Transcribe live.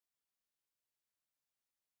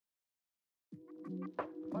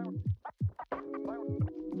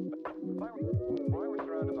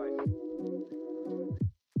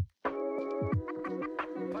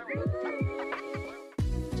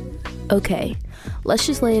Okay, let's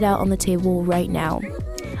just lay it out on the table right now.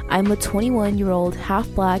 I'm a 21-year-old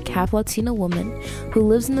half-black, half-Latina woman who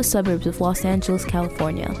lives in the suburbs of Los Angeles,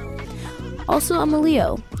 California. Also, I'm a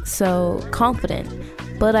Leo, so confident,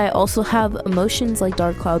 but I also have emotions like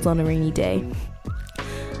dark clouds on a rainy day.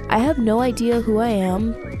 I have no idea who I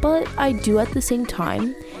am, but I do at the same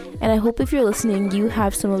time, and I hope if you're listening, you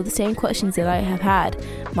have some of the same questions that I have had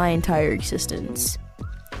my entire existence.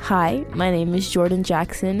 Hi, my name is Jordan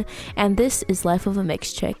Jackson, and this is Life of a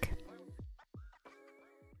Mixed Chick.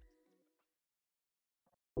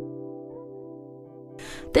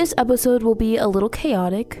 This episode will be a little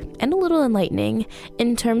chaotic and a little enlightening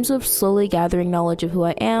in terms of slowly gathering knowledge of who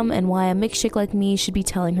I am and why a mixed chick like me should be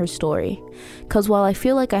telling her story. Cause while I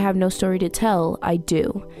feel like I have no story to tell, I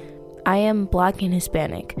do. I am black and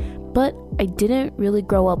Hispanic, but I didn't really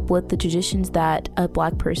grow up with the traditions that a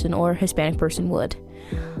black person or Hispanic person would.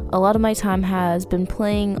 A lot of my time has been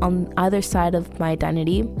playing on either side of my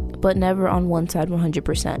identity, but never on one side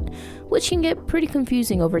 100%, which can get pretty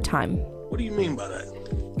confusing over time. What do you mean by that?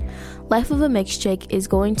 Life of a Mixed Chick is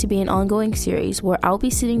going to be an ongoing series where I'll be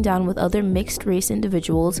sitting down with other mixed race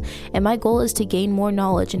individuals, and my goal is to gain more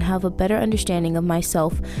knowledge and have a better understanding of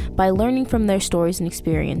myself by learning from their stories and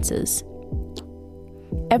experiences.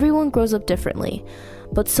 Everyone grows up differently,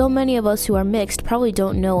 but so many of us who are mixed probably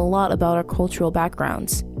don't know a lot about our cultural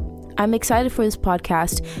backgrounds. I'm excited for this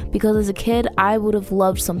podcast because as a kid, I would have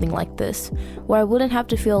loved something like this, where I wouldn't have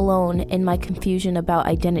to feel alone in my confusion about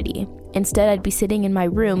identity. Instead, I'd be sitting in my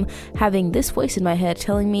room having this voice in my head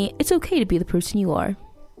telling me it's okay to be the person you are.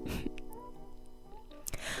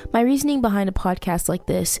 My reasoning behind a podcast like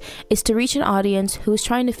this is to reach an audience who is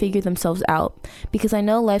trying to figure themselves out, because I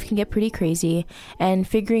know life can get pretty crazy, and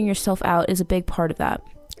figuring yourself out is a big part of that.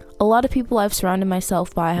 A lot of people I've surrounded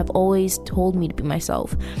myself by have always told me to be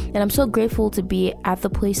myself, and I'm so grateful to be at the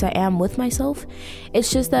place I am with myself.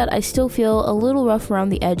 It's just that I still feel a little rough around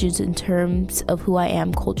the edges in terms of who I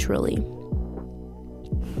am culturally.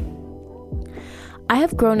 I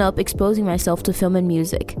have grown up exposing myself to film and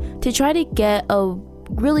music to try to get a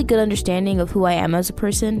really good understanding of who I am as a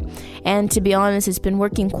person, and to be honest, it's been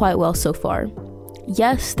working quite well so far.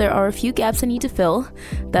 Yes, there are a few gaps I need to fill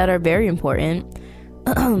that are very important.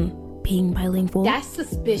 Being bilingual. That's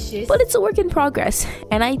suspicious. But it's a work in progress,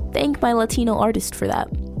 and I thank my Latino artist for that.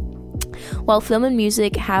 While film and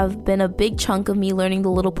music have been a big chunk of me learning the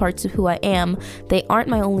little parts of who I am, they aren't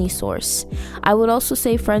my only source. I would also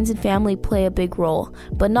say friends and family play a big role,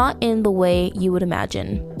 but not in the way you would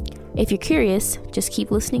imagine. If you're curious, just keep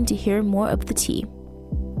listening to hear more of the tea.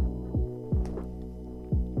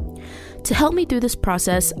 To help me through this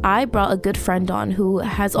process, I brought a good friend on who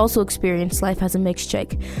has also experienced life as a mixed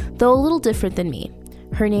chick, though a little different than me.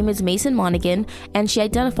 Her name is Mason Monaghan, and she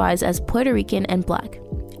identifies as Puerto Rican and black.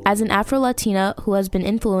 As an Afro-Latina who has been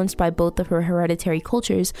influenced by both of her hereditary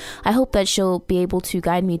cultures, I hope that she'll be able to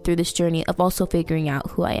guide me through this journey of also figuring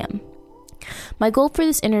out who I am. My goal for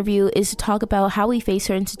this interview is to talk about how we face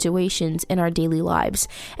certain situations in our daily lives,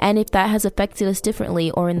 and if that has affected us differently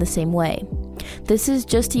or in the same way. This is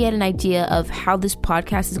just to get an idea of how this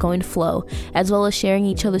podcast is going to flow, as well as sharing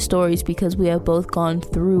each other's stories because we have both gone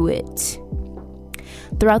through it.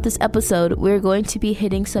 Throughout this episode, we're going to be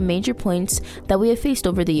hitting some major points that we have faced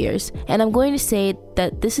over the years, and I'm going to say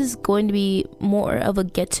that this is going to be more of a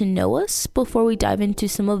get to know us before we dive into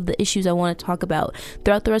some of the issues I want to talk about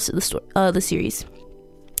throughout the rest of the series.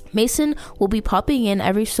 Mason will be popping in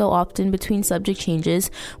every so often between subject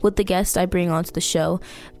changes with the guests I bring onto the show.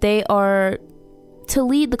 They are to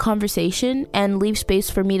lead the conversation and leave space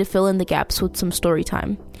for me to fill in the gaps with some story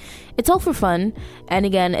time. It's all for fun, and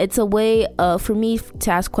again, it's a way for me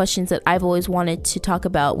to ask questions that I've always wanted to talk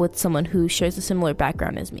about with someone who shares a similar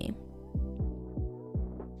background as me.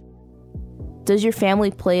 Does your family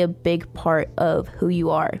play a big part of who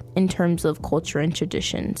you are in terms of culture and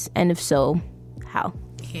traditions? And if so, how?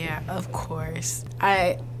 Yeah, of course.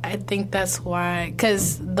 I think that's why,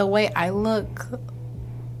 because the way I look,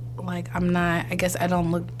 like, I guess I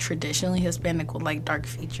don't look traditionally Hispanic with, like, dark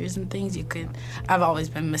features and things. I've always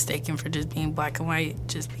been mistaken for just being black and white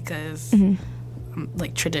just because I'm,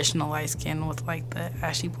 like, traditional light skin with, like, the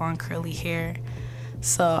ashy blonde curly hair.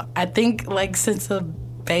 So I think, like, since a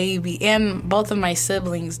baby, and both of my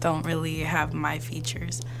siblings don't really have my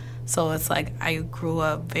features. So it's, like, I grew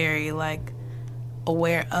up very, like,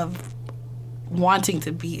 aware of wanting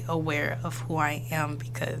to be aware of who I am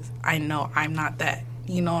because I know I'm not that.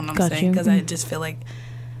 You know what I'm saying? Because I just feel like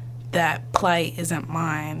that plight isn't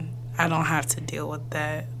mine. I don't have to deal with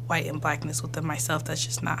that white and blackness within myself. That's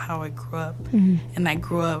just not how I grew up. And I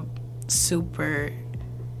grew up super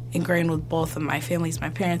ingrained with both of my families. My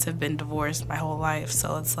parents have been divorced my whole life,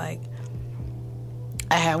 so it's like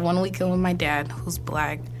I had one weekend with my dad, who's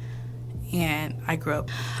black, and I grew up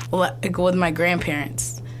with my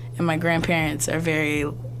grandparents. And my grandparents are very,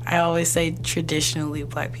 I always say traditionally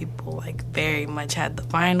black people, like very much had the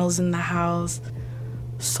vinyls in the house,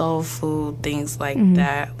 soul food, things like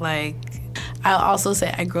that. Like, I'll also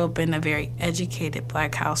say I grew up in a very educated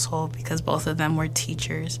black household because both of them were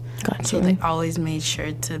teachers. Gotcha. So they always made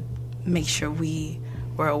sure to make sure we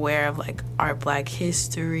were aware of like our black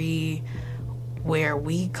history, where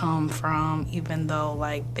we come from. Even though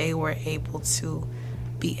like they were able to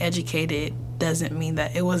be educated, doesn't mean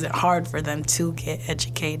that it wasn't hard for them to get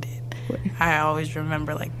educated. I always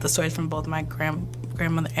remember like the stories from both my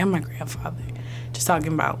grandmother and my grandfather, just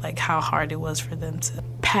talking about like how hard it was for them to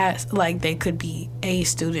pass. Like they could be A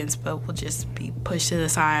students, but will just be pushed to the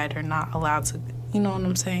side or not allowed to. You know what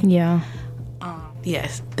I'm saying? Yeah.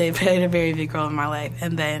 Yes, they played a very big role in my life.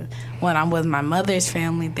 And then when I'm with my mother's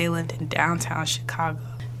family, they lived in downtown Chicago.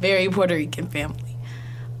 Very Puerto Rican family.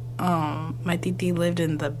 My titi lived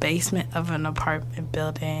in the basement of an apartment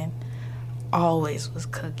building. Always was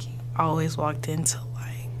cooking. Always walked into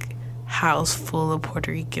like house full of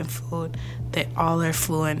Puerto Rican food. They all are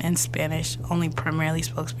fluent in Spanish. Only primarily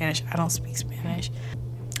spoke Spanish. I don't speak Spanish.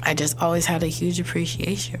 I just always had a huge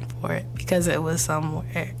appreciation for it because it was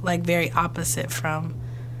somewhere like very opposite from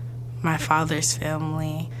my father's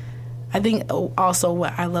family. I think also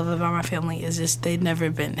what I love about my family is just they've never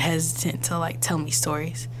been hesitant to like tell me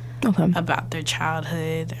stories about their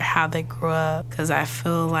childhood or how they grew up, because I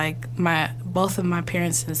feel like both of my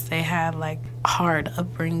parents, since they had like hard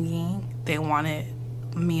upbringing, they wanted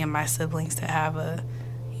me and my siblings to have a,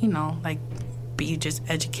 like be just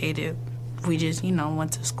educated. We just,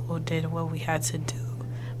 went to school, did what we had to do.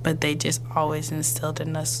 But they just always instilled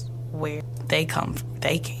in us where they came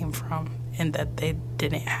from, and that they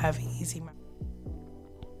didn't have it easy.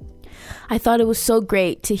 I thought it was so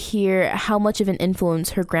great to hear how much of an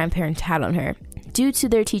influence her grandparents had on her, due to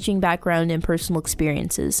their teaching background and personal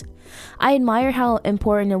experiences. I admire how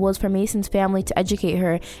important it was for Mason's family to educate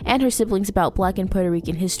her and her siblings about Black and Puerto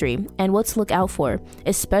Rican history, and what to look out for,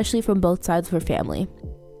 especially from both sides of her family.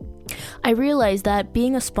 I realized that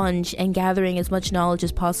being a sponge and gathering as much knowledge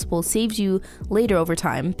as possible saves you later over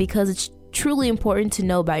time, because it's truly important to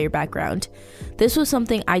know about your background. This was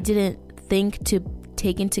something I didn't think to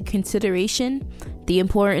take into consideration, the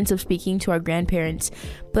importance of speaking to our grandparents,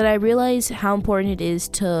 but I realized how important it is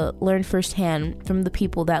to learn firsthand from the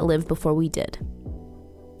people that lived before we did.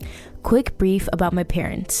 Quick brief about my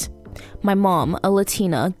parents. My mom, a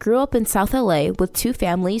Latina, grew up in South LA with two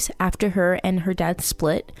families after her and her dad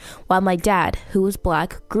split, while my dad, who was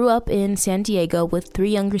Black, grew up in San Diego with 3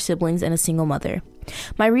 younger siblings and a single mother.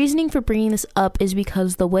 My reasoning for bringing this up is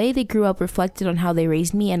because the way they grew up reflected on how they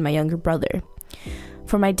raised me and my younger brother.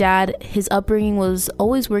 For my dad, his upbringing was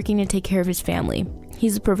always working to take care of his family.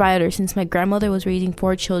 He's a provider since my grandmother was raising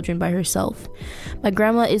 4 children by herself. My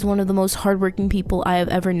grandma is one of the most hardworking people I have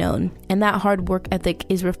ever known, and that hard work ethic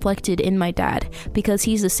is reflected in my dad because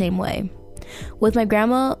he's the same way. With my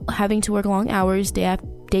grandma having to work long hours day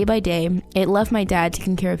by day, it left my dad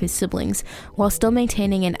taking care of his siblings while still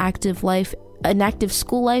maintaining an active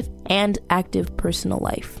school life and active personal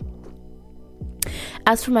life.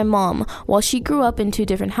 As for my mom, while she grew up in 2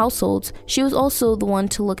 different households, she was also the one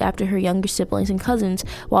to look after her younger siblings and cousins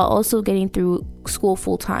while also getting through school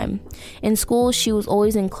full time. In school, she was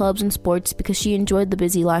always in clubs and sports because she enjoyed the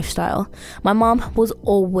busy lifestyle. My mom was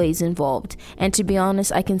always involved, and to be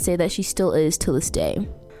honest, I can say that she still is to this day.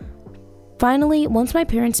 Finally, once my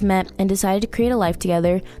parents met and decided to create a life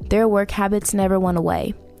together, their work habits never went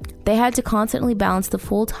away. They had to constantly balance the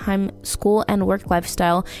full-time school and work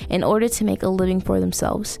lifestyle in order to make a living for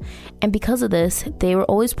themselves. And because of this, they were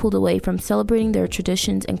always pulled away from celebrating their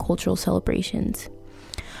traditions and cultural celebrations.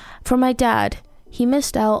 For my dad, he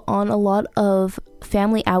missed out on a lot of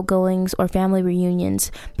family outgoings or family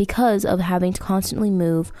reunions because of having to constantly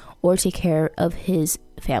move or take care of his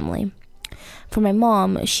family. For my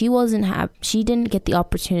mom, she didn't get the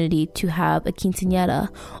opportunity to have a quinceañera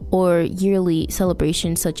or yearly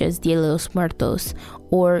celebrations such as Dia de los Muertos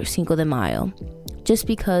or Cinco de Mayo, just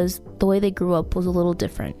because the way they grew up was a little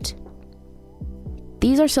different.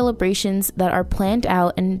 These are celebrations that are planned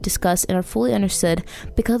out and discussed and are fully understood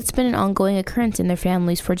because it's been an ongoing occurrence in their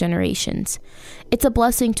families for generations. It's a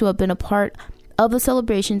blessing to have been a part of the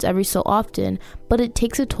celebrations every so often, but it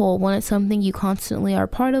takes a toll when it's something you constantly are a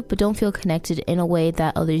part of but don't feel connected in a way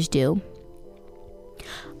that others do.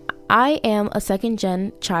 I am a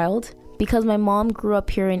second-gen child because my mom grew up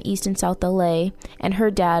here in East and South LA, and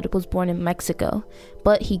her dad was born in Mexico,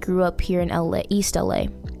 but he grew up here in LA, East LA.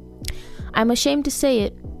 I'm ashamed to say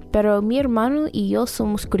it, pero mi hermano y yo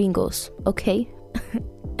somos gringos, okay?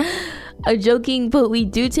 I'm joking, but we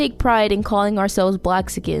do take pride in calling ourselves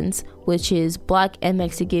Blaxicans, which is Black and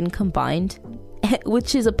Mexican combined,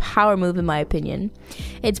 which is a power move in my opinion.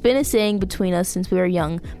 It's been a saying between us since we were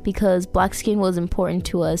young because black skin was important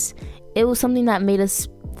to us. It was something that made us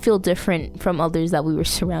feel different from others that we were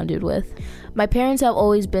surrounded with. My parents have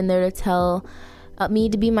always been there to tell me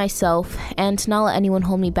to be myself and to not let anyone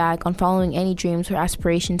hold me back on following any dreams or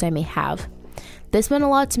aspirations I may have. This meant a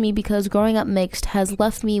lot to me because growing up mixed has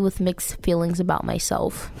left me with mixed feelings about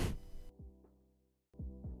myself.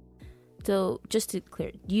 So, just to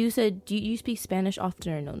clear, you said, do you speak Spanish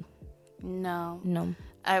often or no? No.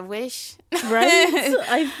 I wish. Right?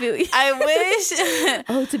 I feel you. I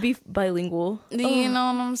wish. To be bilingual. You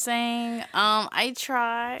know what I'm saying? I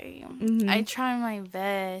try. Mm-hmm. I try my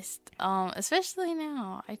best. Especially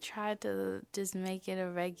now. I try to just make it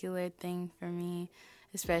a regular thing for me.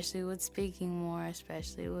 Especially with speaking more.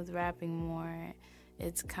 Especially with rapping more.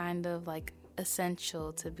 It's kind of like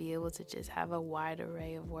essential to be able to just have a wide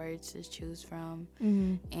array of words to choose from.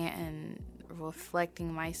 Mm-hmm. And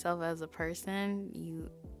reflecting myself as a person,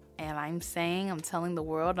 I'm telling the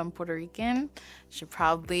world I'm Puerto Rican, should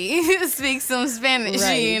probably speak some Spanish,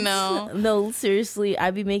 right. You know. No, seriously,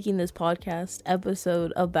 I'd be making this podcast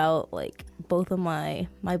episode about like both of my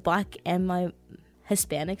Black and my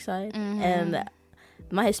Hispanic side. Mm-hmm. And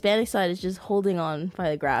my Hispanic side is just holding on by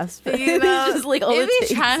the grasp. You know, just like all it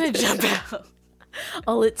takes. Trying to jump out.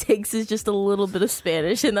 All it takes is just a little bit of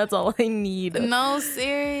Spanish, and that's all I need. No,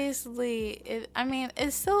 seriously.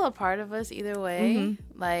 It's still a part of us either way.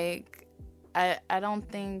 Mm-hmm. Like, I don't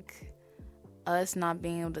think us not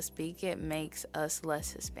being able to speak it makes us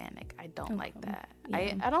less Hispanic. I don't like that.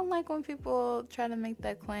 Yeah. I don't like when people try to make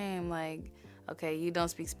that claim, like, okay, you don't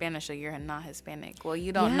speak Spanish, so you're not Hispanic. Well,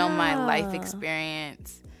 you don't know my life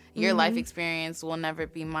experience. Your life experience will never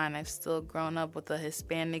be mine. I've still grown up with a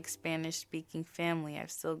Hispanic, Spanish-speaking family.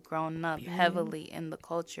 I've still grown up heavily in the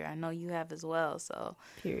culture. I know you have as well. So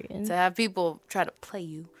to have people try to play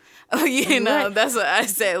you, that's what I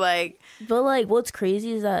say. Like, but like, what's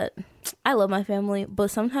crazy is that I love my family,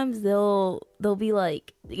 but sometimes they'll be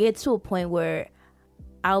like, it gets to a point where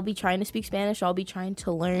I'll be trying to speak Spanish, I'll be trying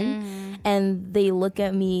to learn, and they look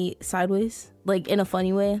at me sideways, like in a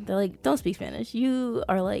funny way. They're like, "Don't speak Spanish. You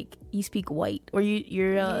are like, you speak white, or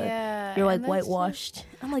you're like whitewashed."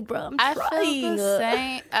 I'm like, bro, I'm trying. I feel the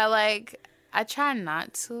same. I try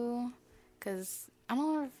not to, cause I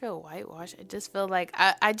don't ever feel whitewashed. I just feel like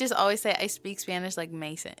I just always say I speak Spanish like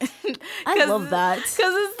Mason. I love that.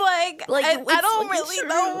 Because it's like I don't really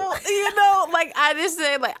know. Like, I just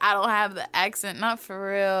say, like, I don't have the accent. Not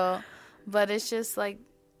for real. But it's just like,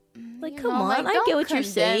 come on. Like, I get what you're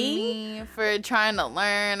saying. Me for trying to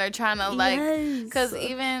learn or trying to, like, because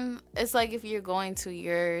even, it's like if you're going to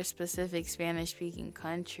your specific Spanish-speaking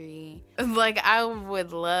country, like, I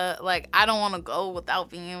would love, like, I don't want to go without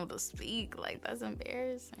being able to speak. Like, that's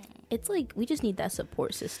embarrassing. It's like, we just need that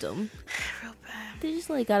support system. Real bad. They just,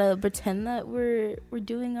 like, gotta pretend that we're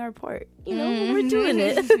doing our part. You know, we're doing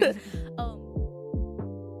it.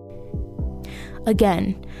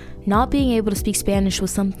 Again, not being able to speak Spanish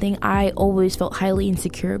was something I always felt highly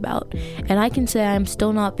insecure about, and I can say I'm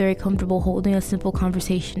still not very comfortable holding a simple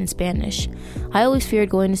conversation in Spanish. I always feared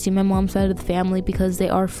going to see my mom's side of the family because they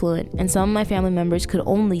are fluent, and some of my family members could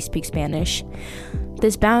only speak Spanish.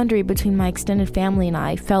 This boundary between my extended family and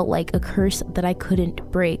I felt like a curse that I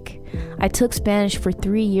couldn't break. I took Spanish for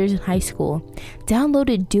 3 years in high school,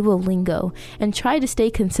 downloaded Duolingo, and tried to stay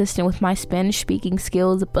consistent with my Spanish-speaking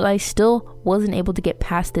skills, but I still wasn't able to get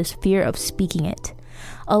past this fear of speaking it.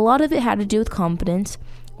 A lot of it had to do with confidence,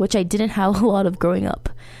 which I didn't have a lot of growing up.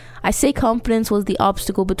 I say confidence was the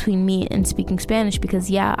obstacle between me and speaking Spanish because,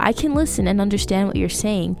 yeah, I can listen and understand what you're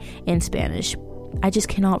saying in Spanish. I just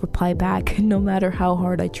cannot reply back, no matter how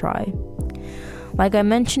hard I try. Like I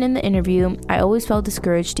mentioned in the interview, I always felt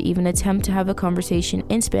discouraged to even attempt to have a conversation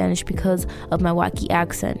in Spanish because of my wacky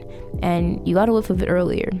accent, and you got a whiff of it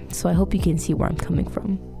earlier, so I hope you can see where I'm coming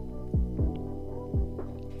from.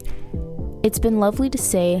 It's been lovely to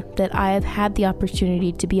say that I have had the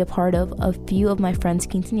opportunity to be a part of a few of my friends'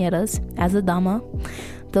 quinceañeras as a dama.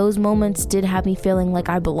 Those moments did have me feeling like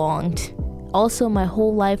I belonged. Also, my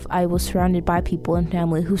whole life I was surrounded by people and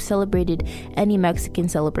family who celebrated any Mexican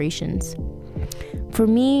celebrations. For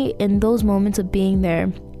me, in those moments of being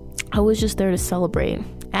there, I was just there to celebrate.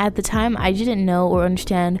 At the time, I didn't know or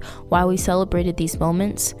understand why we celebrated these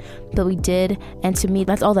moments, but we did, and to me,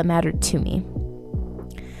 that's all that mattered to me.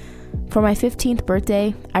 For my 15th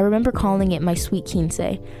birthday, I remember calling it my sweet quince,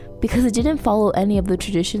 because it didn't follow any of the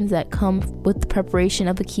traditions that come with the preparation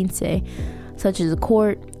of a quince, such as a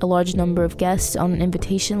court, a large number of guests on an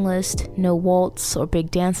invitation list, no waltz or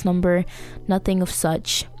big dance number, nothing of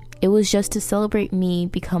such. It was just to celebrate me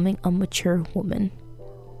becoming a mature woman.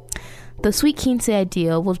 The sweet quince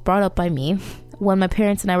idea was brought up by me when my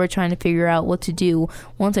parents and I were trying to figure out what to do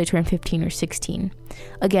once I turned 15 or 16.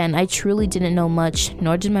 Again, I truly didn't know much,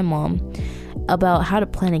 nor did my mom, about how to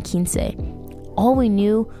plan a quince. All we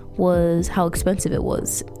knew was how expensive it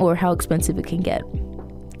was, or how expensive it can get.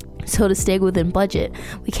 So to stay within budget,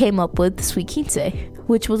 we came up with the sweet quince,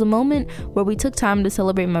 which was a moment where we took time to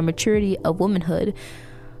celebrate my maturity of womanhood.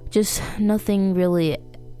 Just nothing really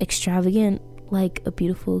extravagant, like a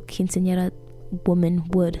beautiful quinceañera woman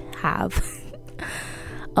would have.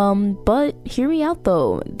 But hear me out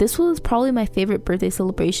though. This was probably my favorite birthday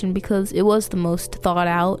celebration because it was the most thought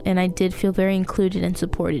out, and I did feel very included and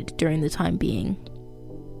supported during the time being.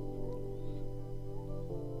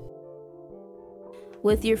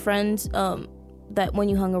 With your friends, that when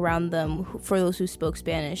you hung around them, for those who spoke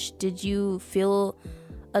Spanish, did you feel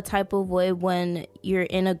a type of way when you're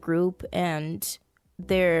in a group and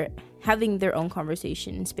they're having their own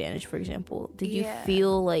conversation in Spanish, for example? Did you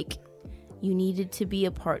feel like you needed to be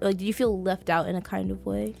a part? Like, did you feel left out in a kind of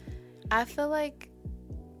way? I feel like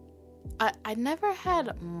I never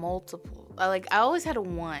had multiple. I always had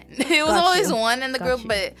one. It was always one in the group,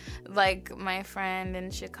 but like my friend in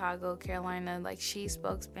Chicago, Carolina, like she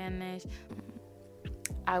spoke Spanish.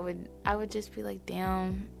 I would just be like,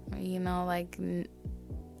 damn, you know, like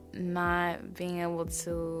not being able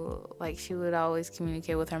to, like, she would always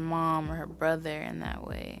communicate with her mom or her brother in that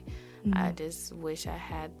way. Mm-hmm. I just wish I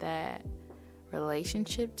had that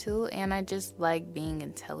relationship too, and I just like being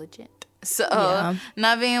intelligent. So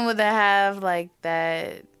not being able to have like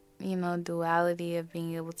that, you know, duality of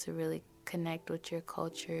being able to really connect with your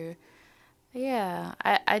culture. Yeah,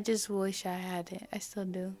 I just wish I had it. I still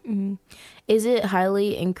do. Mm-hmm. Is it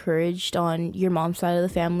highly encouraged on your mom's side of the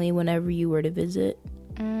family whenever you were to visit?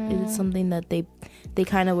 Is it something that they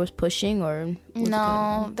kind of was pushing, or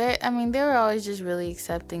no? They were always just really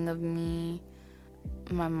accepting of me.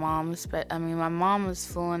 My mom was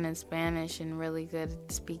fluent in Spanish and really good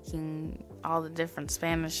at speaking all the different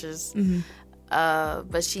Spanishes. Mm-hmm.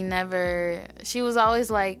 But she was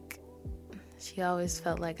always like, she always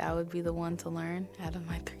felt like I would be the one to learn out of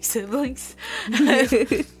my 3 siblings.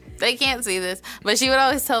 They can't see this, but she would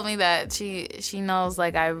always tell me that she knows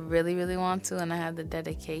like I really, really want to, and I have the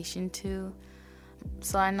dedication to.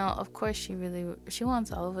 So I know, of course, she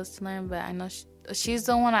wants all of us to learn, but I know she's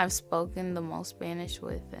the one I've spoken the most Spanish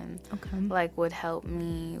with, and like would help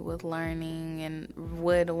me with learning and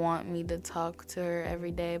would want me to talk to her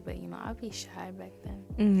every day. But you know, I'd be shy back then.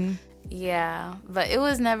 Mm-hmm. Yeah, but it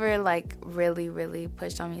was never like really, really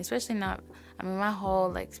pushed on me, especially not. I mean, my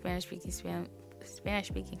whole like Spanish speaking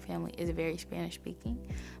family is very Spanish speaking,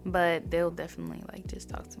 but they'll definitely like just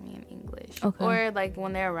talk to me in English. Or like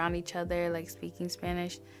when they're around each other like speaking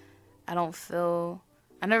Spanish, I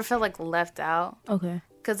never felt like left out.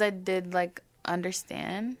 Because I did like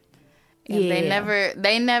understand, and they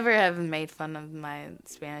never have made fun of my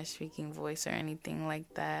Spanish speaking voice or anything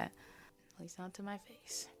like that. At least not to my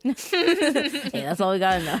face. Hey, that's all we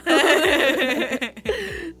gotta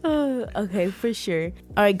know. Okay, for sure.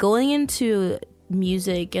 All right, going into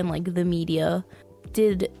music and like the media,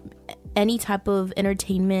 did any type of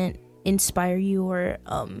entertainment inspire you or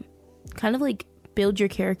kind of like build your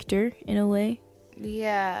character in a way?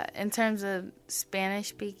 Yeah, in terms of Spanish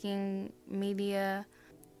speaking media,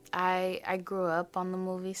 I grew up on the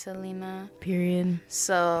movie Selena. Period.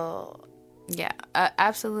 So yeah,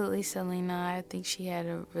 absolutely Selena. I think she had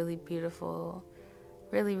a really beautiful,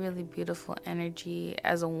 really, really beautiful energy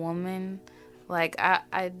as a woman. Like I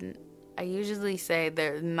usually say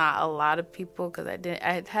there's not a lot of people, because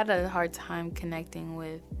I had a hard time connecting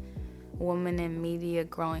with women in media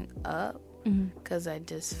growing up, because I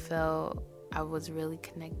just felt I was really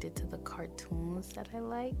connected to the cartoons that I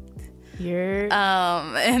liked.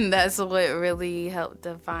 And that's what really helped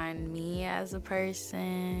define me as a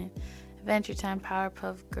person. Adventure Time,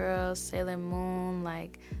 Powerpuff Girls, Sailor Moon,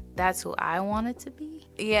 like that's who I wanted to be.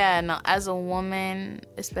 Yeah, no, as a woman,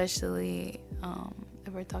 especially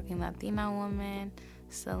if we're talking Latina woman,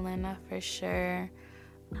 Selena for sure.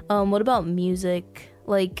 What about music?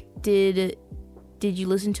 Like, did did you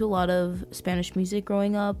listen to a lot of Spanish music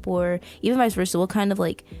growing up, or even vice versa?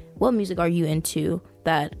 What music are you into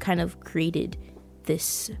that kind of created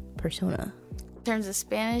this persona? In terms of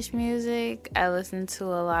Spanish music, I listen to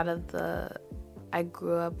a lot of I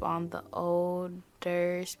grew up on the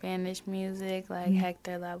older Spanish music, like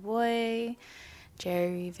Hector Lavoe,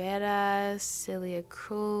 Jerry Rivera, Celia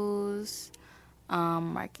Cruz,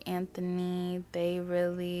 Mark Anthony.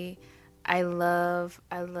 I love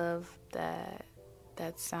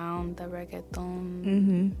that sound, the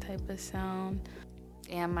reggaeton type of sound.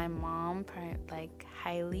 And my mom, like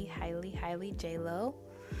highly J-Lo.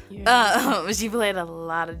 Yeah. She played a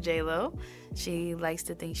lot of J-Lo. She likes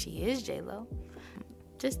to think she is J-Lo.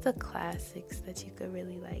 Just the classics that you could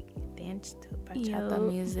really like dance to,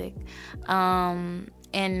 bachata music. And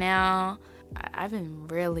now I've been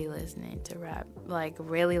really listening to rap, like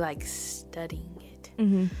really like studying it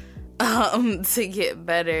to get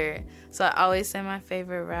better. So I always say my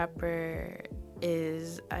favorite rapper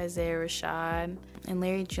is Isaiah Rashad and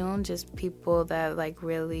Larry June, just people that like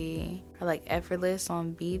really are like effortless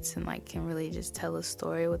on beats and like can really just tell a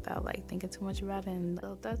story without like thinking too much about it. And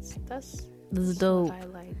so that's dope. What I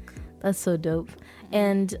like. That's so dope.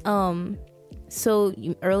 And so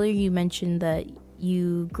earlier you mentioned that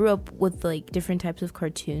you grew up with like different types of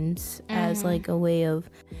cartoons as like a way of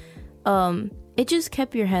it just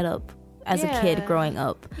kept your head up as a kid growing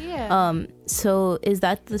up. So is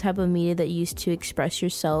that the type of media that you used to express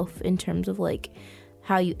yourself in terms of like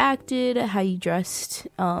how you acted, how you dressed,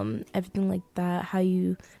 everything like that, how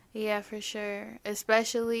you... Yeah, for sure.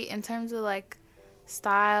 Especially in terms of like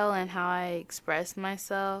style and how I express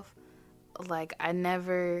myself. Like I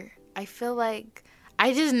feel like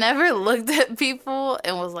I just never looked at people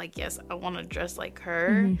and was like, yes, I want to dress like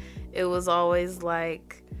her. It was always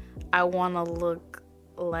like, I want to look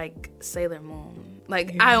like Sailor Moon.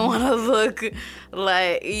 Like, I want to look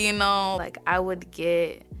like, like I would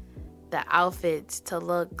get the outfits to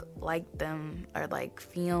look like them, or like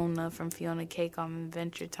Fiona from Fiona Cake on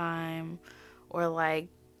Adventure Time, or like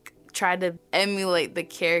try to emulate the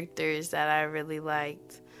characters that I really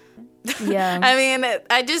liked. Yeah. I mean,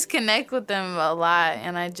 I just connect with them a lot,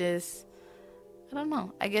 and I don't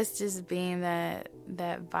know. I guess just being that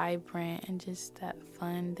vibrant and just that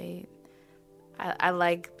fun, I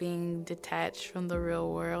like being detached from the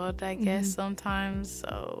real world, I guess, sometimes.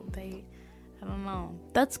 So I don't know.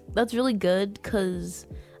 That's really good, because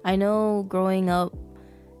I know growing up,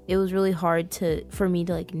 it was really hard for me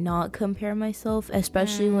to like not compare myself,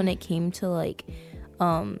 especially when it came to like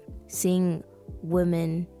seeing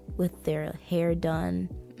women with their hair done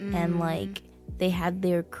and like they had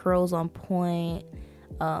their curls on point,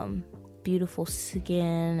 beautiful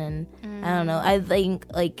skin, and I don't know, I think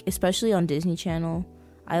like especially on Disney Channel,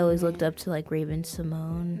 I always looked up to like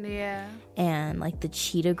Raven-Symoné and like the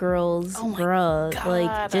Cheetah Girls. Oh my God,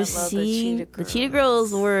 like just seeing the Cheetah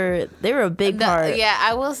Girls were a big part. Yeah,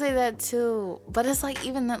 I will say that too, but it's like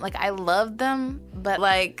even that, like I love them, but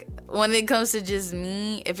like when it comes to just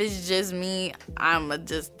me, if it's just me, I'ma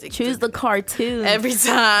just choose the cartoon every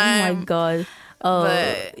time. Oh my God.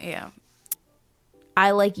 But yeah,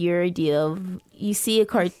 I like your idea of you see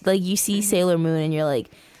you see Sailor Moon and you're like,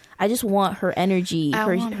 I just want her energy,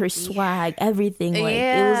 her swag, everything. Like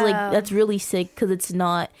it was like, that's really sick, because it's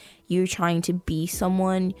not you're trying to be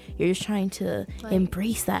someone, you're just trying to like,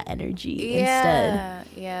 embrace that energy instead.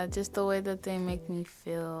 Yeah, just the way that they make me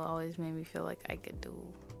feel always made me feel like I could do.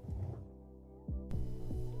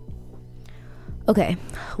 Okay,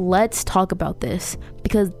 let's talk about this,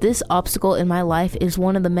 because this obstacle in my life is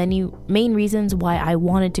one of the main reasons why I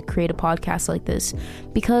wanted to create a podcast like this,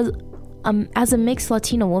 because as a mixed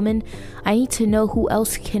Latina woman, I need to know who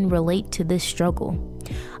else can relate to this struggle.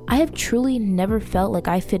 I have truly never felt like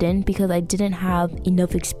I fit in because I didn't have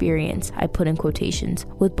enough experience, I put in quotations,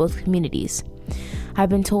 with both communities. I've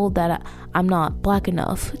been told that I'm not black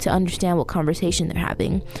enough to understand what conversation they're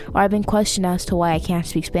having, or I've been questioned as to why I can't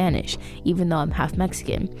speak Spanish, even though I'm half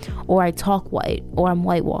Mexican, or I talk white, or I'm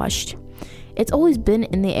whitewashed. It's always been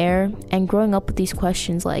in the air, and growing up with these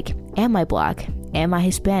questions like, am I black? Am I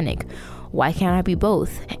Hispanic? Why can't I be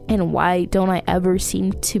both? And why don't I ever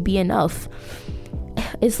seem to be enough?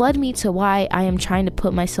 It's led me to why I am trying to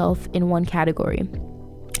put myself in one category.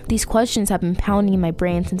 These questions have been pounding in my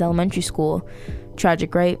brain since elementary school.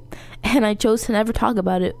 Tragic, right? And I chose to never talk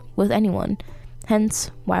about it with anyone.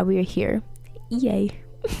 Hence, why we are here. Yay.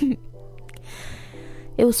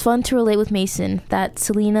 It was fun to relate with Mason that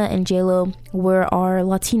Selena and JLo were our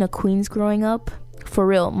Latina queens growing up. For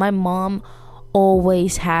real, my mom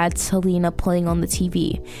always had Selena playing on the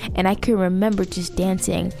TV, and I can remember just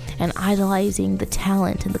dancing and idolizing the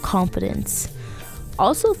talent and the confidence.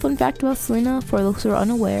 Also, fun fact about Selena, for those who are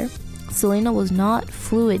unaware, Selena was not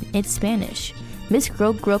fluent in Spanish. Miss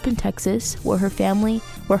Girl grew up in Texas, where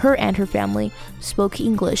her and her family spoke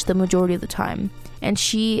English the majority of the time, and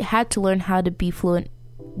she had to learn how to be fluent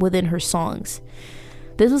within her songs.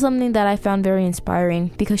 This was something that I found very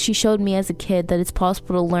inspiring because she showed me as a kid that it's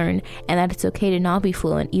possible to learn and that it's okay to not be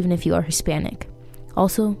fluent even if you are Hispanic.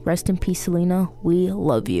 Also, rest in peace, Selena. We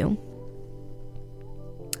love you.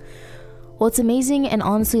 What's amazing, and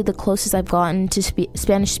honestly the closest I've gotten to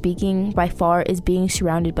Spanish speaking by far, is being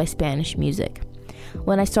surrounded by Spanish music.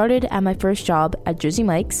 When I started at my first job at Jersey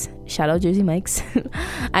Mike's, shout out Jersey Mike's,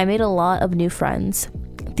 I made a lot of new friends.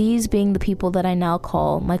 These being the people that I now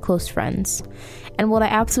call my close friends. And what I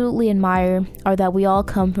absolutely admire are that we all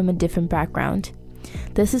come from a different background.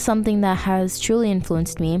 This is something that has truly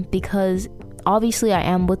influenced me because obviously I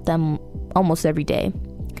am with them almost every day.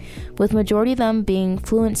 With majority of them being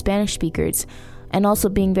fluent Spanish speakers and also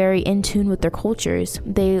being very in tune with their cultures,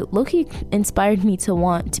 they low-key inspired me to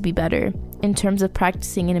want to be better in terms of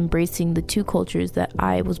practicing and embracing the two cultures that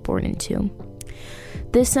I was born into.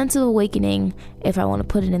 This sense of awakening, if I want to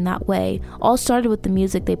put it in that way, all started with the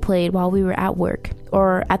music they played while we were at work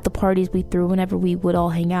or at the parties we threw whenever we would all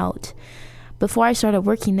hang out. Before I started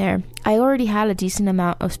working there, I already had a decent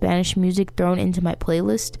amount of Spanish music thrown into my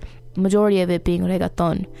playlist, majority of it being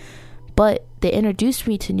reggaeton. But they introduced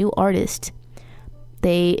me to new artists.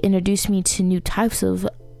 They introduced me to new types of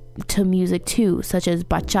music too, such as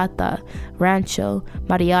bachata, rancho,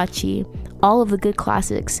 mariachi, all of the good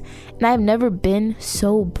classics, and I've never been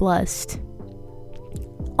so blessed.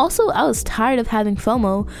 Also, I was tired of having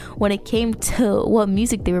FOMO when it came to what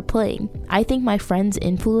music they were playing. I think my friends'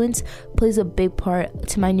 influence plays a big part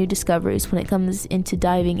to my new discoveries when it comes into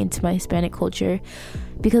diving into my Hispanic culture,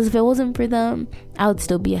 because if it wasn't for them, I would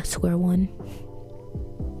still be at square one.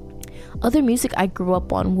 Other music I grew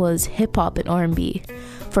up on was hip-hop and R&B.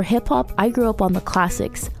 For hip-hop, I grew up on the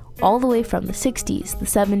classics, all the way from the 60s, the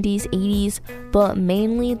 70s, 80s, but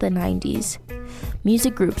mainly the 90s.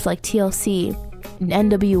 Music groups like TLC,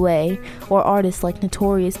 NWA, or artists like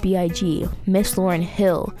Notorious B.I.G., Miss Lauryn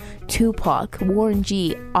Hill, Tupac, Warren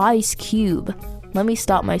G, Ice Cube. Let me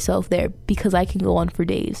stop myself there because I can go on for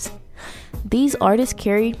days. These artists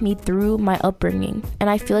carried me through my upbringing, and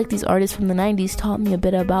I feel like these artists from the 90s taught me a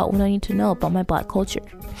bit about what I need to know about my Black culture.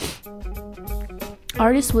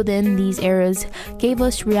 Artists within these eras gave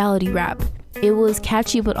us reality rap. It was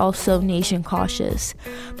catchy but also nation cautious.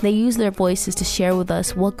 They used their voices to share with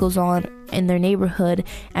us what goes on in their neighborhood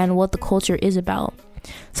and what the culture is about.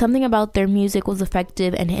 Something about their music was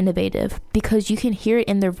effective and innovative because you can hear it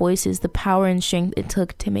in their voices the power and strength it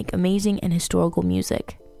took to make amazing and historical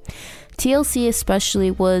music. TLC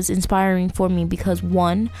especially was inspiring for me because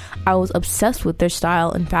 1, I was obsessed with their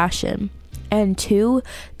style and fashion, and 2,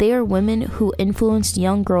 they are women who influenced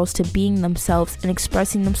young girls to being themselves and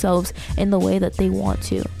expressing themselves in the way that they want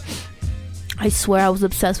to. I swear I was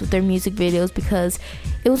obsessed with their music videos because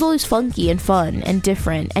it was always funky and fun and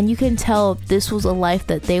different, and you can tell this was a life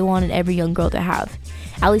that they wanted every young girl to have.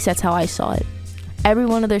 At least that's how I saw it. Every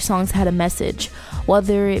one of their songs had a message,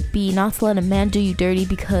 whether it be not to let a man do you dirty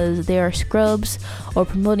because they are scrubs, or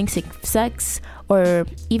promoting sex, or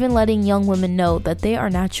even letting young women know that they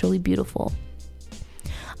are naturally beautiful.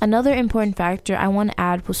 Another important factor I want to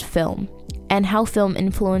add was film, and how film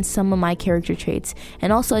influenced some of my character traits,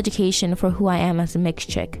 and also education for who I am as a mixed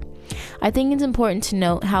chick. I think it's important to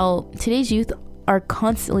note how today's youth are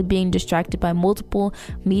constantly being distracted by multiple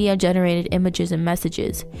media-generated images and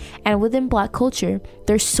messages. And within Black culture,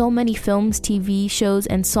 there's so many films, TV shows,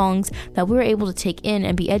 and songs that we're able to take in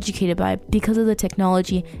and be educated by because of the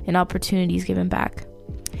technology and opportunities given back.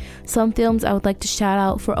 Some films I would like to shout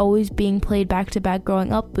out for always being played back-to-back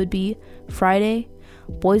growing up would be Friday,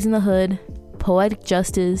 Boys in the Hood, Poetic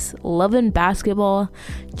Justice, Love and Basketball,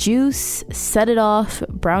 Juice, Set It Off,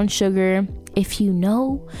 Brown Sugar. If you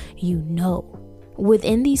know, you know.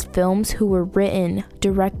 Within these films, who were written,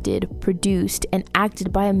 directed, produced, and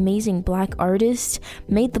acted by amazing Black artists,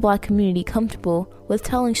 made the Black community comfortable with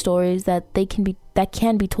telling stories that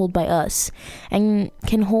can be told by us, and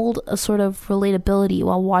can hold a sort of relatability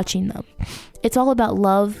while watching them. It's all about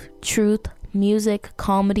love, truth, music,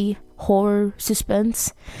 comedy, horror,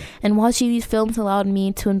 suspense, and watching these films allowed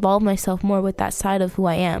me to involve myself more with that side of who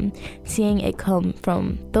I am, seeing it come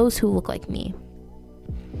from those who look like me.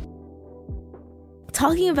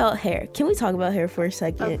 Talking about hair, can we talk about hair for a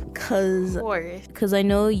second? Because I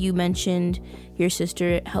know you mentioned your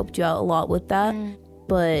sister helped you out a lot with that,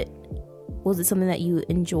 but was it something that you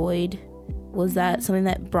enjoyed? Was that something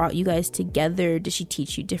that brought you guys together? Did she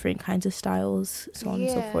teach you different kinds of styles, so on and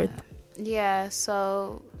so forth? Yeah,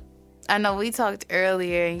 so I know we talked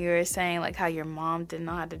earlier and you were saying like how your mom didn't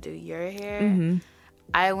know how to do your hair. Mm-hmm.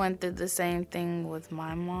 I went through the same thing with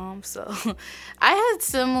my mom, so I had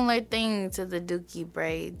similar things to the Dookie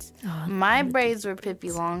braids. Oh, my braids were Pippi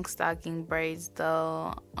Longstocking braids,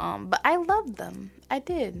 though, but I loved them. I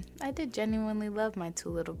did genuinely love my two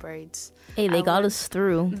little braids. Hey, they got us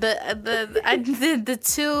through. I did the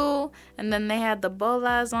two, and then they had the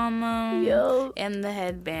bolas on them. Yo. And the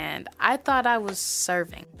headband. I thought I was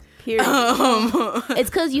serving. Period.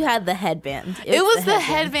 It's because you had the headband. It was the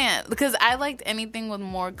headband because I liked anything with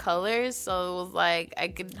more colors, so it was like I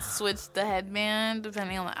could switch the headband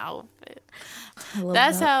depending on the outfit.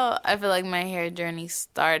 That's how I feel like my hair journey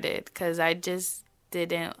started, because I just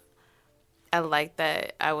didn't. I like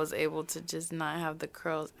that I was able to just not have the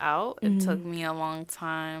curls out. It took me a long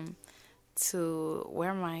time to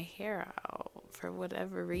wear my hair out for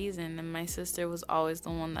whatever reason, and my sister was always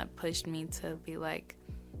the one that pushed me to be like,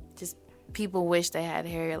 just people wish they had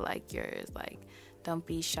hair like yours. Like, don't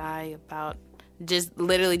be shy about just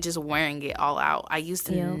literally just wearing it all out. I used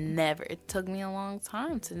to never. It took me a long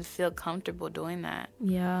time to feel comfortable doing that.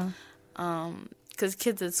 Yeah. Because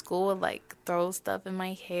kids at school would, like, throw stuff in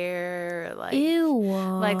my hair. Like, ew.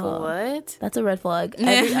 Like, what? That's a red flag.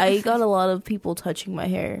 I got a lot of people touching my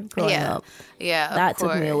hair growing up. Yeah, that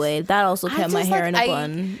took me away. That also kept my hair in a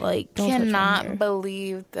bun. Like, don't touch my hair. Cannot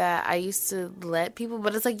believe that I used to let people,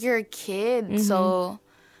 but it's like you're a kid, so.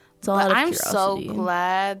 It's a lot of I'm curiosity. so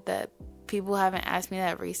glad that people haven't asked me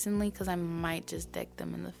that recently, because I might just deck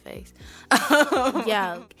them in the face.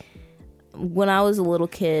 Yeah. When I was a little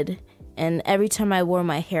kid, and every time I wore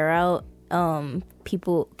my hair out,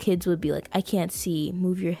 kids would be like, I can't see,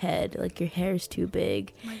 move your head, like your hair is too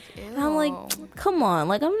big. Like, and I'm like, come on,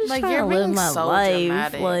 like I'm just like, trying to live my so life.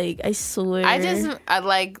 dramatic. Like, I swear. I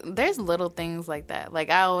like, there's little things like that. Like,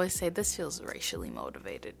 I always say, this feels racially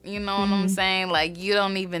motivated. You know what I'm saying? Like, you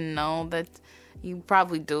don't even know that. You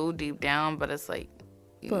probably do deep down, but it's like,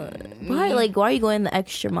 but why? Like, why are you going the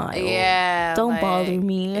extra mile? Yeah, don't like, bother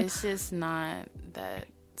me. It's just not that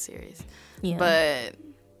serious. Yeah. But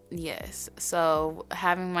yes, so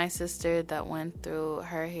having my sister that went through,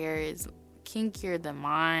 her hair is kinkier than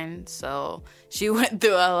mine, so she went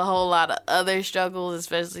through a whole lot of other struggles,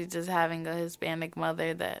 especially just having a Hispanic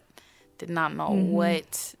mother that did not know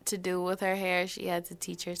what to do with her hair. She had to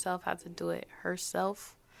teach herself how to do it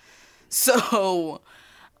herself. So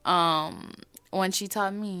when she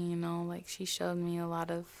taught me, you know, like, she showed me a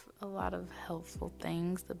lot of helpful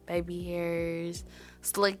things. The baby hairs,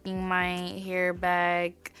 slicking my hair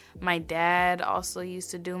back. My dad also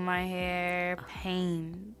used to do my hair.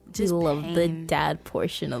 Pain. Just love pain. The dad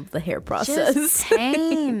portion of the hair process. Just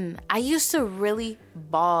pain. I used to really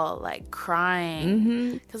bawl, like,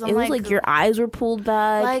 crying. Cause it was like your eyes were pulled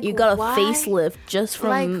back. Like, you got a why? facelift just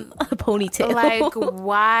from a ponytail. Like,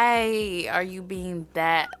 why are you being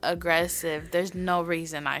that aggressive? There's no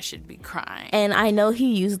reason I should be crying. And I know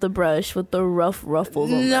he used the brush with the rough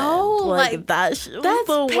ruffles on that. Like that's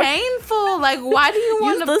painful. Like, why do you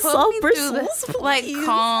want to put me through this? Like,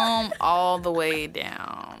 calm all the way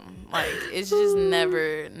down. Like, it's just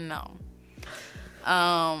never, no.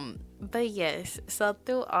 But yes, so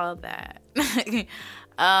through all that,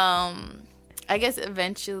 I guess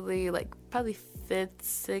eventually, like, probably 5th,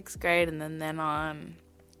 6th grade, and then on,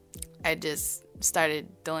 I just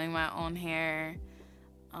started doing my own hair.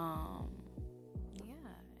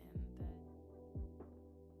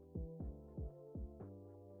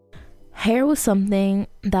 Hair was something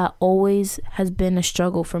that always has been a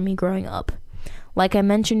struggle for me growing up. Like I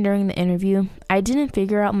mentioned during the interview, I didn't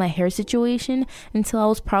figure out my hair situation until I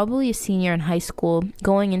was probably a senior in high school,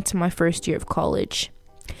 going into my first year of college.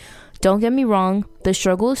 Don't get me wrong, the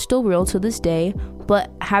struggle is still real to this day,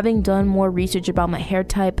 but having done more research about my hair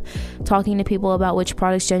type, talking to people about which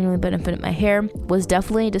products genuinely benefited my hair, was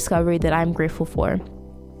definitely a discovery that I'm grateful for.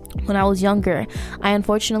 When I was younger, I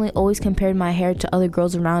unfortunately always compared my hair to other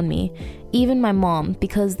girls around me, even my mom,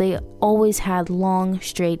 because they always had long,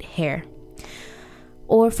 straight hair.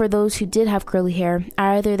 Or for those who did have curly hair,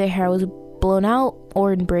 either their hair was blown out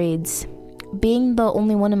or in braids. Being the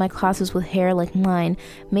only one in my classes with hair like mine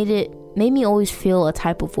made me always feel a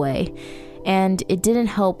type of way. And it didn't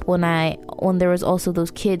help when there was also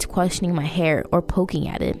those kids questioning my hair or poking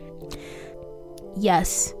at it.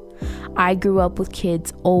 Yes, I grew up with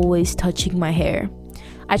kids always touching my hair.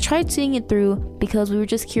 I tried seeing it through because we were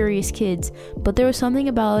just curious kids, but there was something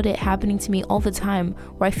about it happening to me all the time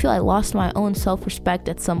where I feel I lost my own self-respect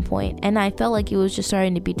at some point, and I felt like it was just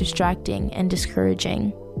starting to be distracting and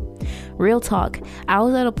discouraging. Real talk, I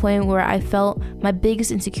was at a point where I felt my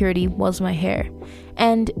biggest insecurity was my hair.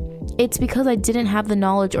 And It's because I didn't have the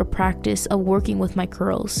knowledge or practice of working with my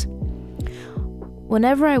curls.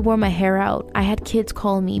 Whenever I wore my hair out, I had kids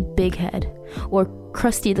call me Big Head or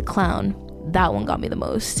Krusty the Clown. That one got me the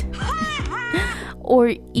most.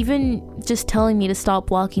 Or even just telling me to stop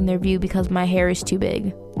blocking their view because my hair is too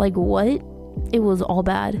big. Like, what? It was all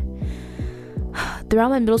bad.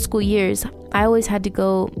 Throughout my middle school years, I always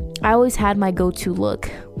had my go-to look,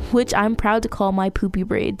 which I'm proud to call my poopy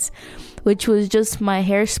braids, which was just my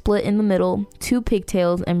hair split in the middle, 2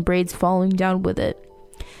 pigtails, and braids falling down with it.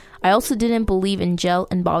 I also didn't believe in gel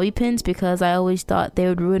and bobby pins because I always thought they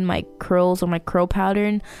would ruin my curls or my curl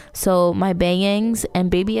pattern, so my bangs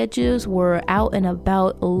and baby edges were out and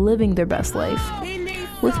about living their best life,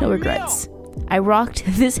 with no regrets. I rocked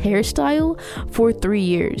this hairstyle for 3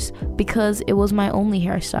 years because it was my only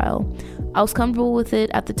hairstyle. I was comfortable with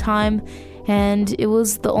it at the time, and it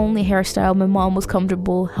was the only hairstyle my mom was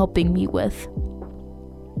comfortable helping me with.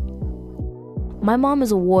 My mom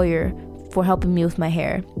is a warrior for helping me with my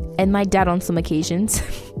hair, and my dad on some occasions.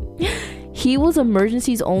 He was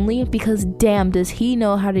emergencies only because damn does he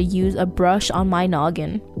know how to use a brush on my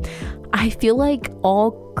noggin. I feel like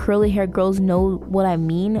all curly hair girls know what I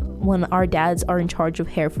mean when our dads are in charge of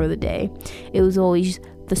hair for the day. It was always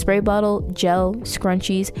the spray bottle, gel,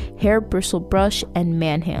 scrunchies, hair bristle brush, and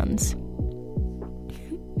man hands.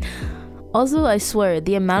 Also, I swear,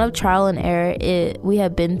 the amount of trial and error we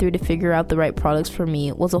have been through to figure out the right products for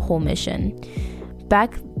me was a whole mission.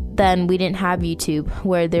 Back then, we didn't have YouTube,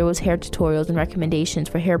 where there was hair tutorials and recommendations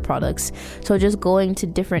for hair products, so just going to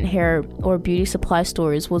different hair or beauty supply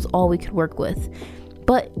stores was all we could work with.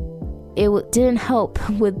 But it didn't help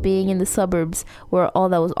with being in the suburbs, where all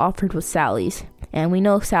that was offered was Sally's, and we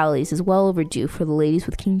know Sally's is well overdue for the ladies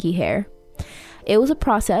with kinky hair. It was a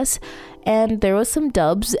process, and there was some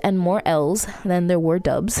dubs and more L's than there were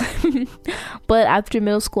dubs. But after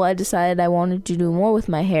middle school, I decided I wanted to do more with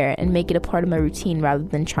my hair and make it a part of my routine rather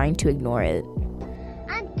than trying to ignore it.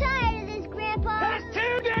 I'm tired of this, Grandpa. That's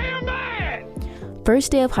too damn bad!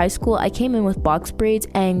 First day of high school, I came in with box braids,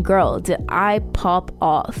 and girl, did I pop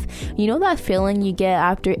off. You know that feeling you get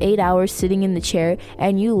after 8 hours sitting in the chair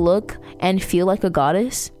and you look and feel like a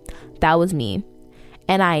goddess? That was me.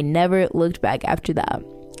 And I never looked back after that.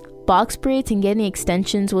 Box braids and getting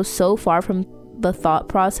extensions was so far from the thought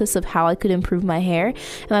process of how I could improve my hair,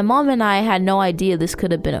 and my mom and I had no idea this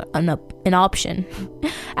could have been an option.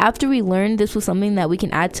 After we learned this was something that we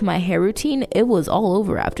can add to my hair routine, it was all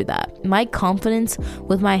over after that. My confidence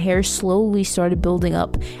with my hair slowly started building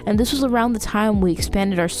up, and this was around the time we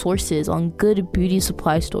expanded our sources on good beauty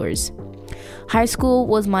supply stores. High school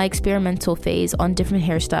was my experimental phase on different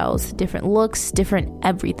hairstyles, different looks, different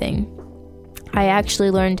everything. I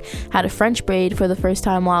actually learned how to French braid for the first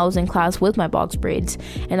time while I was in class with my box braids,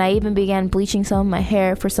 and I even began bleaching some of my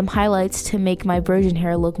hair for some highlights to make my virgin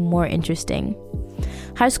hair look more interesting.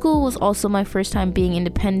 High school was also my first time being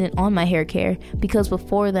independent on my hair care, because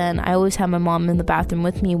before then, I always had my mom in the bathroom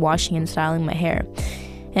with me washing and styling my hair.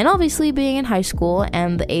 And obviously, being in high school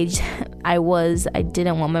and the age I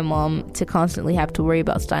didn't want my mom to constantly have to worry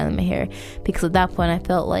about styling my hair, because at that point I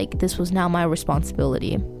felt like this was now my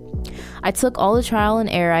responsibility. I took all the trial and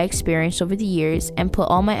error I experienced over the years and put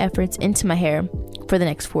all my efforts into my hair for the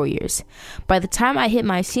next 4 years. By the time I hit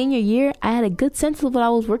my senior year, I had a good sense of what I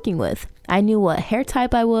was working with. I knew what hair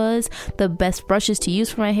type I was, the best brushes to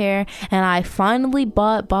use for my hair, and I finally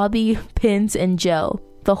bought bobby pins and gel,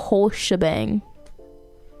 the whole shebang.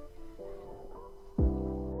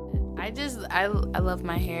 I love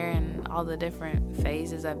my hair and all the different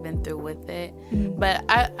phases I've been through with it. But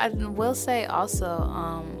I will say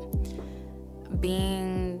also,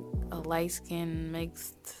 being a light-skinned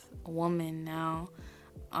mixed woman now,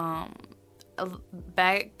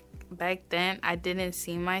 back then I didn't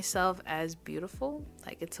see myself as beautiful.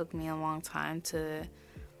 Like, it took me a long time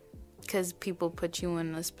because people put you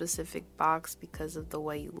in a specific box because of the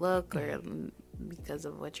way you look or because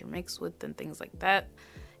of what you're mixed with and things like that.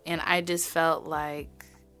 And I just felt like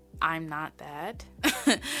I'm not that.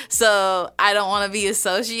 So I don't want to be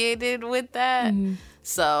associated with that. Mm-hmm.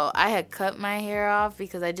 So I had cut my hair off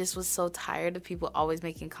because I just was so tired of people always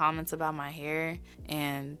making comments about my hair.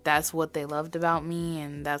 And that's what they loved about me.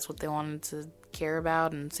 And that's what they wanted to care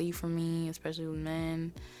about and see from me, especially with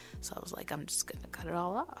men. So I was like, I'm just going to cut it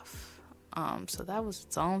all off. So that was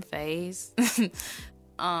its own phase.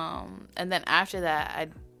 And then after that, I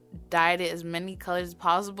dyed it as many colors as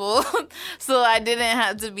possible so I didn't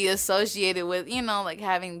have to be associated with, like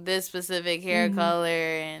having this specific hair color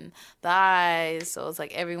and the eyes. So it's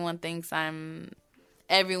like everyone thinks I'm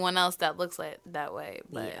everyone else that looks like that way.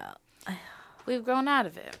 But we've grown out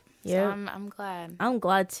of it. Yeah, so I'm glad. I'm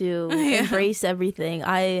glad to embrace everything.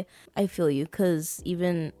 I feel you, because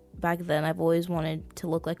even back then I've always wanted to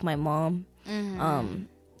look like my mom.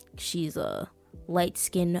 She's a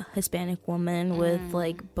light-skinned Hispanic woman with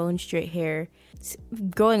like bone straight hair.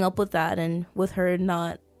 Growing up with that, and with her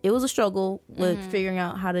not, it was a struggle with figuring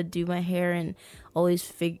out how to do my hair, and always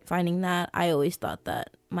finding that I always thought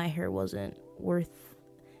that my hair wasn't worth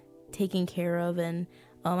taking care of, and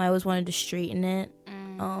I always wanted to straighten it.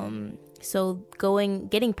 So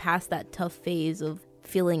getting past that tough phase of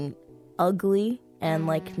feeling ugly and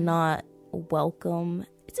like not welcome,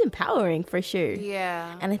 it's empowering for sure.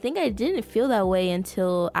 Yeah. And I think I didn't feel that way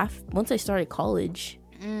until once I started college,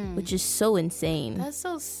 which is so insane. That's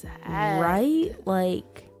so sad. Right?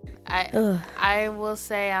 Like, I will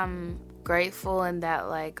say I'm grateful in that,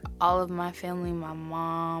 like, all of my family, my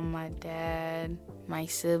mom, my dad, my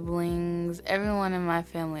siblings, everyone in my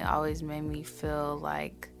family always made me feel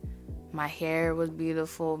like my hair was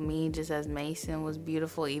beautiful. Me, just as Mason, was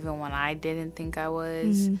beautiful, even when I didn't think I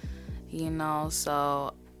was. You know,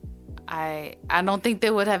 so I don't think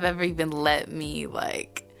they would have ever even let me,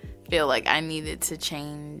 like, feel like I needed to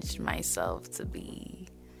change myself to be,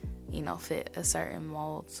 you know, fit a certain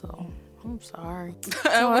mold. So I'm sorry. It's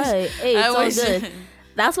all right. Hey, it's all good.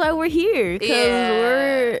 That's why we're here,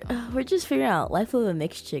 because we're just figuring out life of a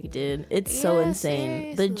mixed chick, dude. It's so insane.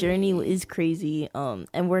 Seriously. The journey is crazy,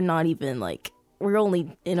 and we're not even, like, we're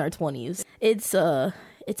only in our 20s. It's a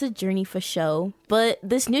journey for show, but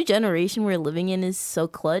this new generation we're living in is so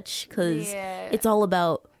clutch, because it's all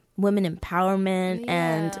about women empowerment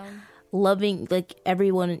and loving, like,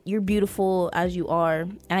 everyone. You're beautiful as you are,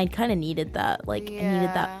 and I kind of needed that. Like, I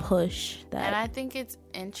needed that push. And I think it's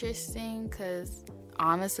interesting because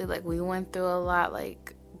honestly, like, we went through a lot,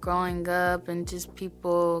 like, growing up, and just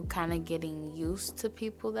people kind of getting used to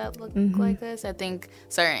people that look like us. I think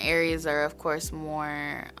certain areas are, of course,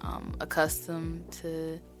 more accustomed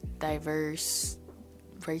to diverse,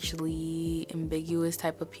 racially ambiguous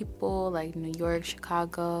type of people, like New York,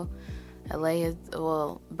 Chicago. LA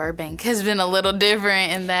Burbank has been a little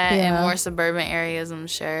different in that, and more suburban areas, I'm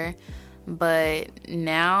sure. But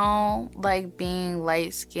now, like, being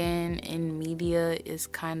light-skinned in media is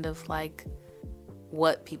kind of like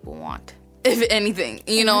what people want, if anything.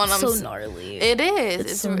 You know what I'm saying? It's so gnarly. It is.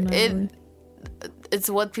 It's so gnarly. It's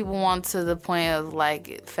what people want, to the point of,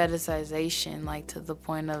 like, fetishization, like, to the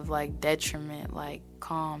point of, like, detriment, like,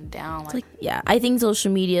 calm down. Like, I think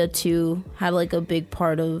social media too had, like, a big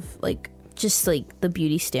part of, like, just, like, the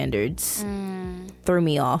beauty standards threw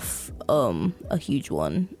me off, a huge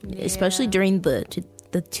one, especially during the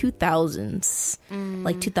 2000s,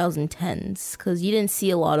 like 2010s, because you didn't see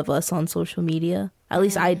a lot of us on social media. At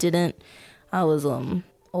least I didn't. I was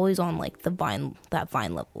always on, like, that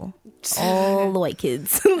Vine level. All the white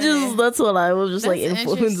kids. That's what I was just, like,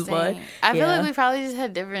 influenced by. I feel like we probably just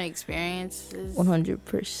had different experiences.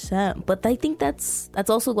 100%. But I think that's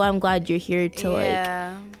also why I'm glad you're here to, like,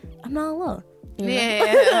 I'm not alone. You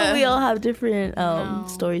know? We all have different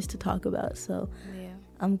stories to talk about. So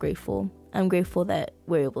I'm grateful. I'm grateful that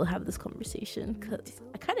we're able to have this conversation, because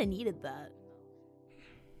I kind of needed that.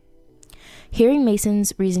 Hearing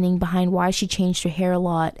Mason's reasoning behind why she changed her hair a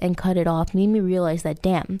lot and cut it off made me realize that,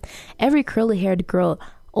 damn, every curly-haired girl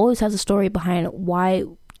always has a story behind why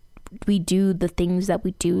we do the things that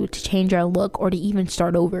we do to change our look or to even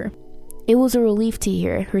start over. It was a relief to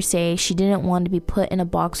hear her say she didn't want to be put in a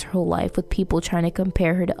box her whole life with people trying to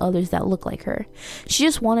compare her to others that look like her. She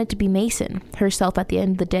just wanted to be Mason, herself at the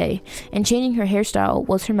end of the day, and changing her hairstyle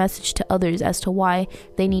was her message to others as to why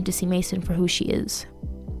they need to see Mason for who she is.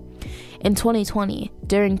 In 2020,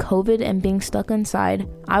 during COVID and being stuck inside,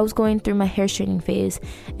 I was going through my hair straightening phase,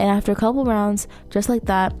 and after a couple rounds, just like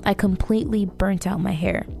that, I completely burnt out my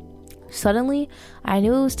hair. Suddenly, I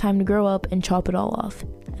knew it was time to grow up and chop it all off,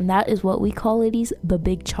 and that is what we call, ladies, the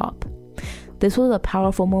big chop. This was a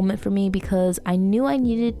powerful moment for me because I knew I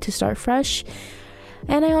needed to start fresh,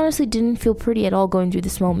 and I honestly didn't feel pretty at all going through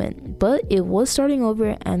this moment, but it was starting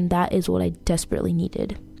over, and that is what I desperately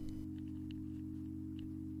needed.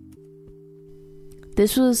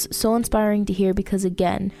 This was so inspiring to hear because,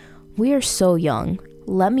 again, we are so young.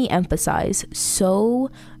 Let me emphasize, so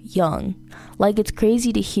young. Like, it's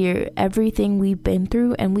crazy to hear everything we've been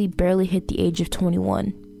through, and we barely hit the age of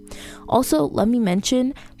 21. Also, let me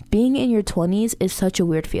mention, being in your 20s is such a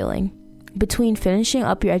weird feeling. Between finishing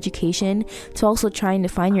up your education to also trying to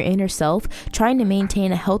find your inner self, trying to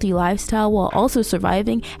maintain a healthy lifestyle while also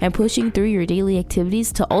surviving and pushing through your daily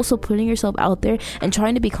activities, to also putting yourself out there and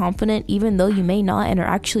trying to be confident even though you may not and are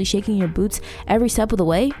actually shaking your boots every step of the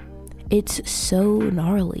way, it's so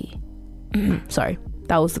gnarly. Sorry,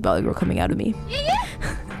 That was the Valley Girl coming out of me.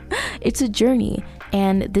 It's a journey,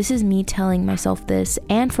 and this is me telling myself this,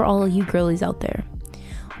 and for all of you girlies out there.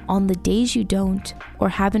 On the days you don't or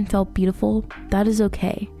haven't felt beautiful, that is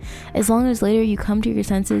okay. As long as later you come to your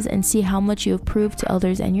senses and see how much you have proved to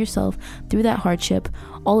others and yourself through that hardship,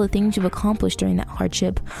 all the things you've accomplished during that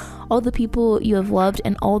hardship, all the people you have loved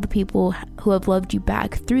and all the people who have loved you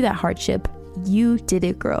back through that hardship, you did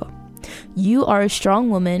it, girl. You are a strong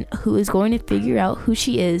woman who is going to figure out who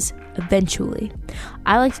she is eventually.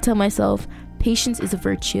 I like to tell myself, patience is a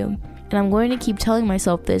virtue. And I'm going to keep telling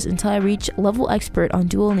myself this until I reach level expert on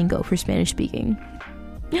Duolingo for Spanish speaking.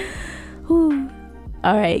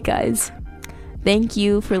 Alright guys, thank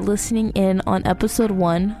you for listening in on episode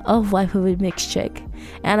 1 of Life of a Mixed Chick.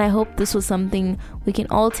 And I hope this was something we can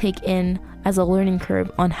all take in as a learning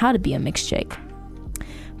curve on how to be a mixed chick.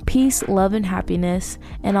 Peace, love, and happiness,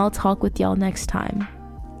 and I'll talk with y'all next time.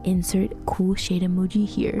 Insert cool shade emoji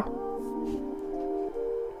here.